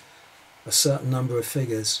towards a certain number of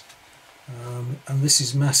figures, and this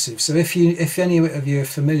is massive. So if any of you are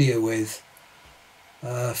familiar with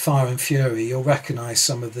Fire and Fury, you'll recognise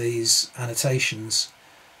some of these annotations,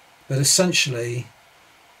 but essentially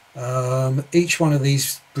each one of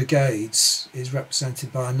these brigades is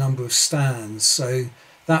represented by a number of stands. So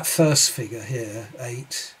that first figure here,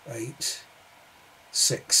 8, 8,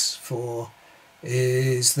 6, 4,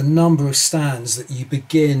 is the number of stands that you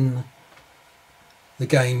begin the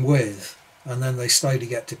game with, and then they slowly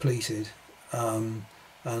get depleted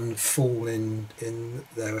and fall in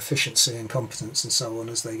their efficiency and competence and so on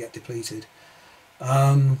as they get depleted.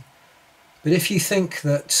 But if you think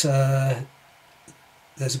that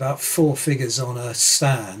there's about 4 figures on a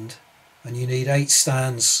stand and you need 8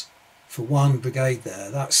 stands for one brigade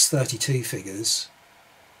there, that's 32 figures.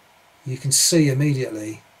 You can see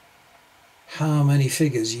immediately how many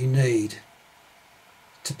figures you need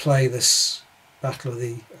to play this Battle of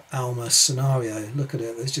the Alma scenario. Look at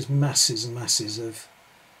it, there's just masses and masses of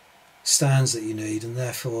stands that you need, and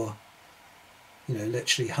therefore, you know,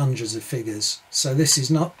 literally hundreds of figures. So this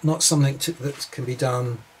is not something that can be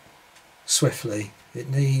done swiftly. It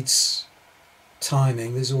needs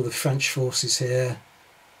timing. There's all the French forces here.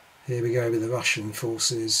 Here we go with the Russian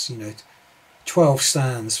forces, you know, 12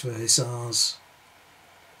 stands for hussars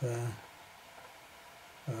there.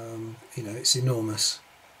 You know, it's enormous.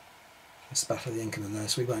 It's the Battle of the Inkerman there,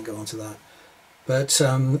 so we won't go on to that. But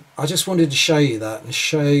I just wanted to show you that and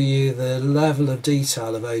show you the level of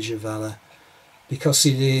detail of Age of Valor, because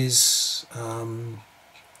it is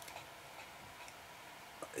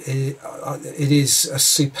it is a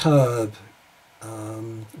superb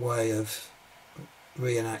way of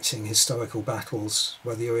reenacting historical battles,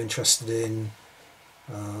 whether you're interested in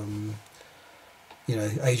you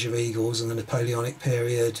know, Age of Eagles and the Napoleonic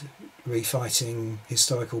period, refighting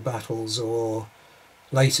historical battles, or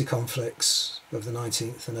later conflicts of the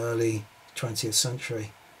 19th and early 20th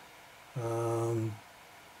century. But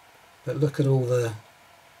look at all the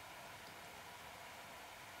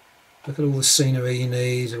scenery you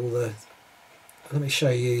need. Let me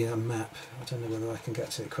show you a map. I don't know whether I can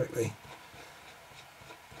get to it quickly.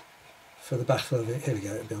 For the Battle of, here we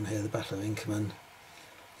go, it'll be on here, the Battle of Inkerman.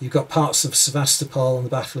 You've got parts of Sevastopol and the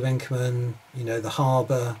Battle of Inkerman, you know, the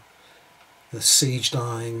harbour, the siege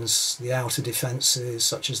lines, the outer defences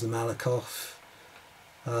such as the Malakoff,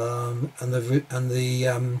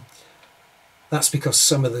 that's because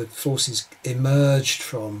some of the forces emerged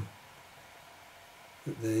from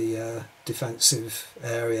the defensive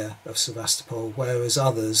area of Sevastopol, whereas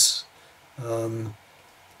others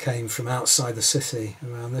came from outside the city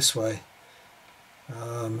around this way.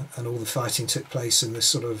 And all the fighting took place in this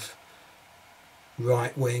sort of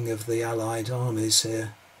right wing of the Allied armies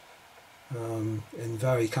here, in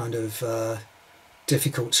very kind of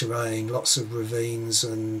difficult terrain, lots of ravines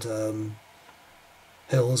and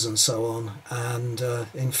hills and so on, and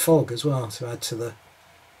in fog as well, to add to the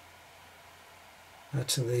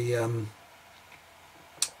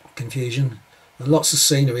confusion. And lots of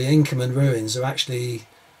scenery. Inkerman ruins are actually,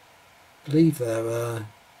 I believe they're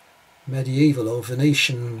medieval or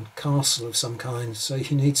Venetian castle of some kind, so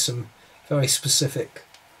you need some very specific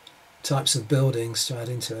types of buildings to add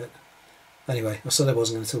into it. Anyway, I said I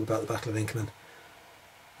wasn't going to talk about the Battle of Inkerman.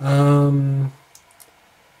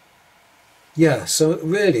 Yeah, so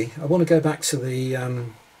really I want to go back to the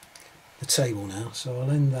table now, so I'll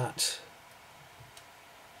end that.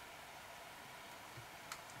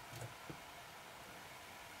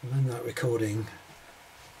 I'll end that recording,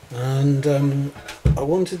 and I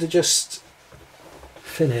wanted to just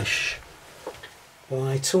finish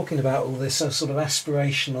by talking about all this sort of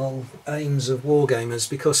aspirational aims of wargamers,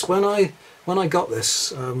 because when I got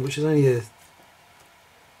this, which was only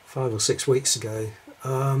 5 or 6 weeks ago,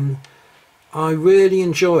 I really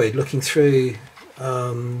enjoyed looking through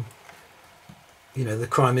you know, the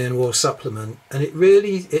Crimean War supplement, and it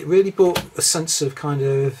really brought a sense of kind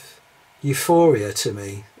of euphoria to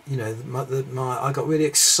me. You know, I got really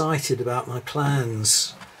excited about my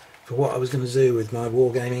plans for what I was going to do with my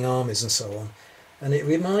wargaming armies and so on, and it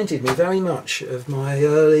reminded me very much of my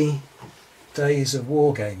early days of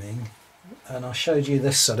wargaming. And I showed you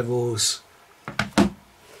this set of rules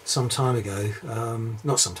some time ago,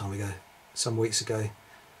 not some time ago, some weeks ago,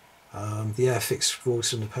 the air-fixed rules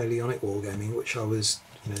from Napoleonic wargaming, which I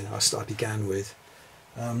began with.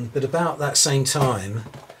 But about that same time,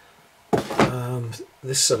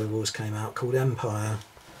 this set of rules came out called Empire,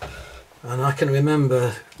 and I can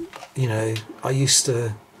remember, I used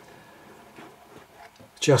to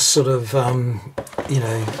just sort of,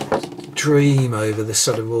 dream over this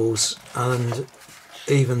set of rules, and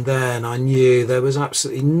even then I knew there was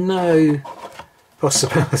absolutely no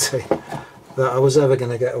possibility that I was ever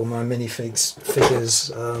going to get all my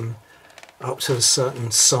figures up to a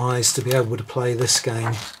certain size to be able to play this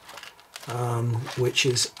game, which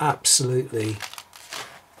is absolutely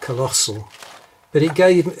colossal. But it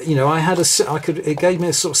gave, it gave me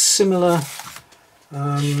a sort of similar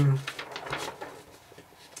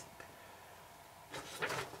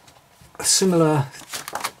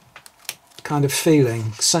kind of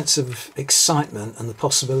feeling, sense of excitement and the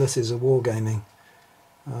possibilities of wargaming.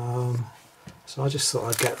 So I just thought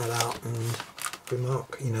I'd get that out and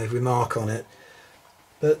remark on it.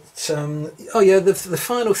 But oh yeah, the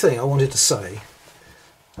final thing I wanted to say,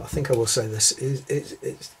 I think I will say this, is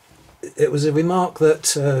it was a remark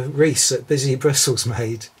that Reese at Busy Bristles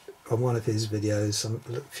made on one of his videos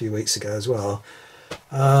a few weeks ago as well.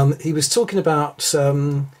 He was talking about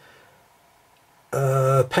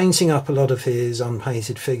painting up a lot of his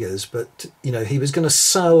unpainted figures, but he was going to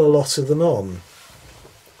sell a lot of them on,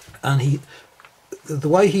 and the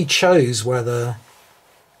way he chose whether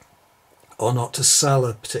or not to sell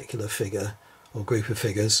a particular figure or group of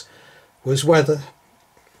figures was whether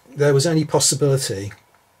there was any possibility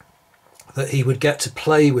that he would get to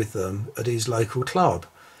play with them at his local club.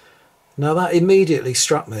 Now that immediately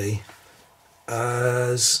struck me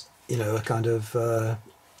as a kind of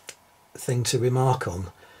thing to remark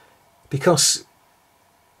on, because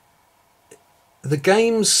the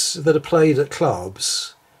games that are played at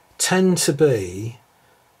clubs tend to be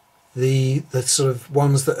the sort of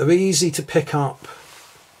ones that are easy to pick up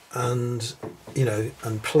and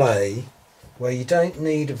and play, where you don't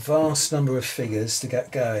need a vast number of figures to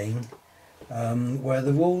get going, where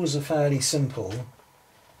the rules are fairly simple,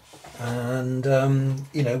 and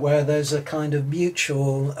where there's a kind of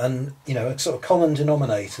mutual and a sort of common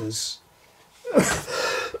denominators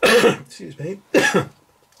excuse me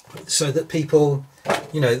so that people,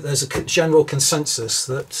 there's a general consensus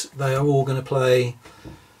that they are all going to play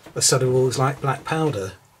a set of rules like Black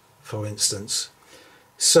Powder, for instance.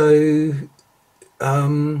 So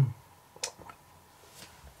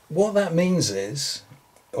what that means is,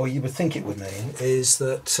 or you would think it would mean, is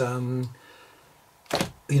that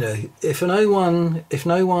if no one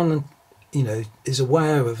is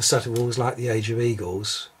aware of a set of rules like the Age of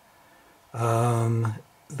Eagles,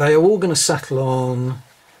 they are all going to settle on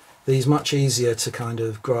these much easier to kind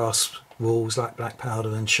of grasp rules like Black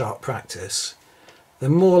Powder and Sharp Practice. They're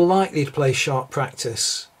more likely to play Sharp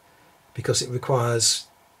Practice because it requires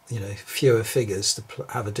fewer figures to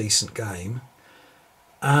have a decent game,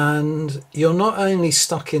 and you're not only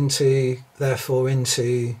stuck therefore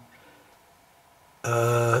into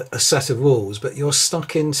a set of rules, but you're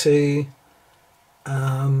stuck into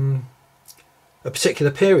a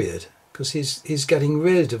particular period, because he's getting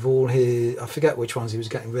rid of all his, I forget which ones he was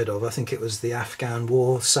getting rid of. I think it was the Afghan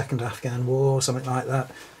War, Second Afghan War, something like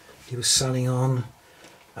that he was selling on.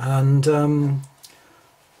 And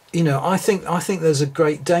I think there's a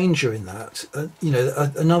great danger in that.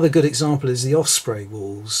 Another good example is the Osprey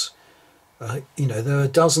rules. There are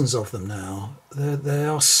dozens of them now. They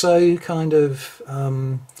are so kind of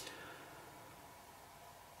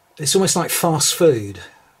it's almost like fast food.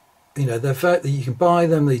 You can buy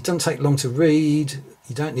them, they don't take long to read,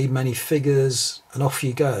 you don't need many figures, and off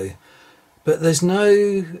you go. But there's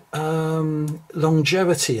no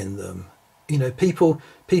longevity in them. People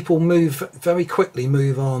very quickly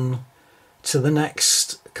move on to the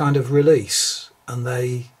next kind of release, and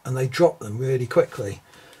they drop them really quickly.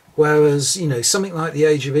 Whereas something like the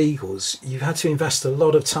Age of Eagles, you've had to invest a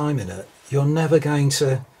lot of time in it. You're never going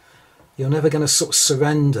to sort of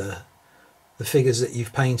surrender the figures that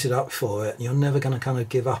you've painted up for it. You're never going to kind of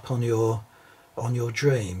give up on your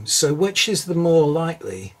dream. So which is the more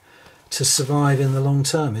likely to survive in the long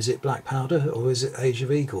term? Is it Black Powder or is it Age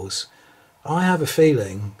of Eagles? I have a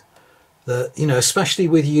feeling that, especially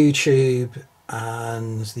with YouTube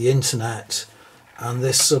and the internet and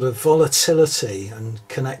this sort of volatility and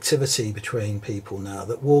connectivity between people now,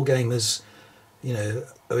 that wargamers,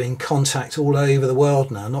 are in contact all over the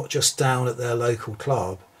world now, not just down at their local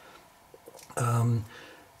club.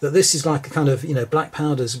 That this is like a kind of, Black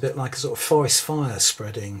Powder's a bit like a sort of forest fire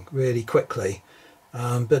spreading really quickly,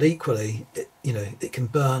 but equally, it can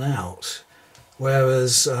burn out.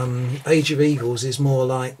 whereas Age of Eagles is more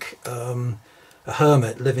like a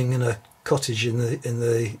hermit living in a cottage in the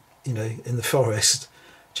in the forest,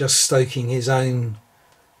 just stoking his own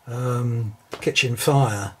kitchen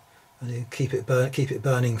fire, and you keep it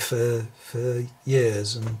burning for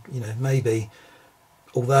years. And maybe,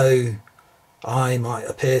 although I might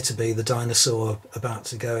appear to be the dinosaur about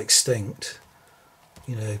to go extinct,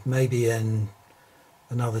 maybe in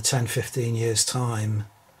another 10-15 years time,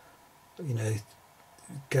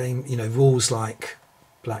 rules like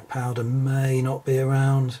black powder may not be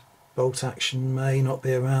around, bolt action may not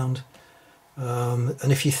be around,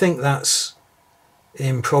 and if you think that's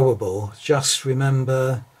improbable, just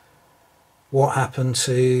remember what happened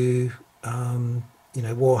to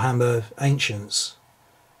Warhammer Ancients.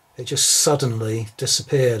 It just suddenly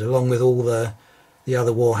disappeared, along with all the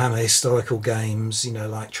other Warhammer historical games,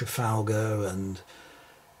 like Trafalgar and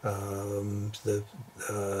the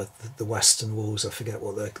Western Wars. I forget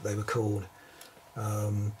what they were called.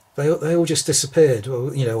 They all just disappeared,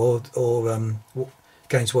 or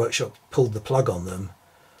Games Workshop pulled the plug on them.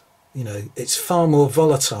 It's far more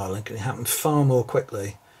volatile and can happen far more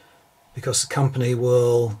quickly, because the company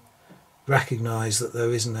will recognise that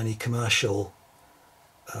there isn't any commercial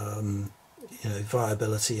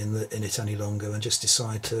viability in it any longer, and just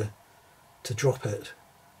decide to drop it.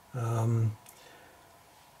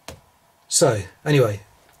 So anyway,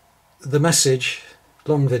 the message,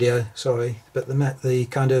 long video, sorry, but the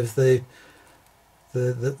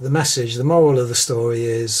message, the moral of the story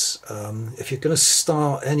is, if you're going to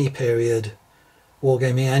start any period,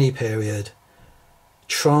 wargaming any period,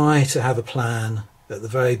 try to have a plan at the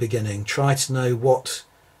very beginning. Try to know what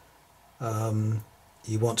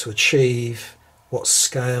you want to achieve, what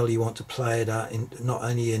scale you want to play it at, not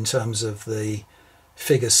only in terms of the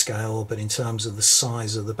figure scale, but in terms of the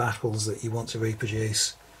size of the battles that you want to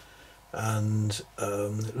reproduce. And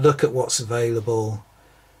look at what's available,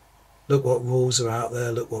 look what rules are out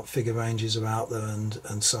there, look what figure ranges are out there,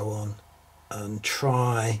 and so on. And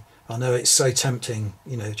try, I know it's so tempting,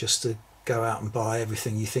 just to go out and buy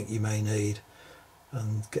everything you think you may need,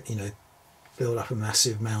 and build up a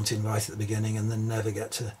massive mountain right at the beginning, and then never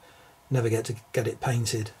get to get it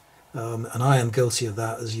painted. And I am guilty of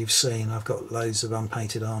that, as you've seen. I've got loads of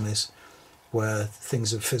unpainted armies where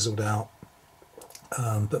things have fizzled out.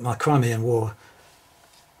 But my Crimean War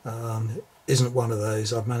isn't one of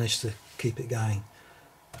those. I've managed to keep it going.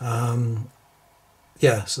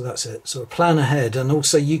 Yeah, so that's it. So plan ahead, and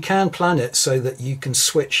also you can plan it so that you can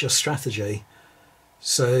switch your strategy.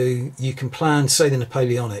 So you can plan, say the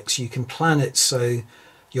Napoleonics, you can plan it so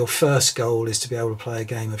your first goal is to be able to play a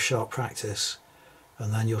game of sharp practice,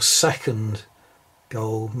 and then your second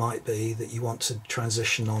goal might be that you want to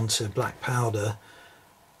transition on to black powder,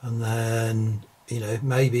 and then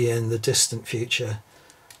maybe in the distant future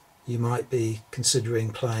you might be considering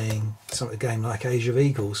playing a game like Age of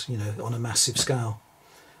Eagles, on a massive scale.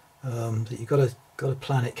 But you've got to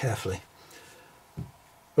plan it carefully.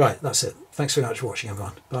 Right, that's it. Thanks very much for watching,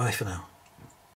 everyone. Bye for now.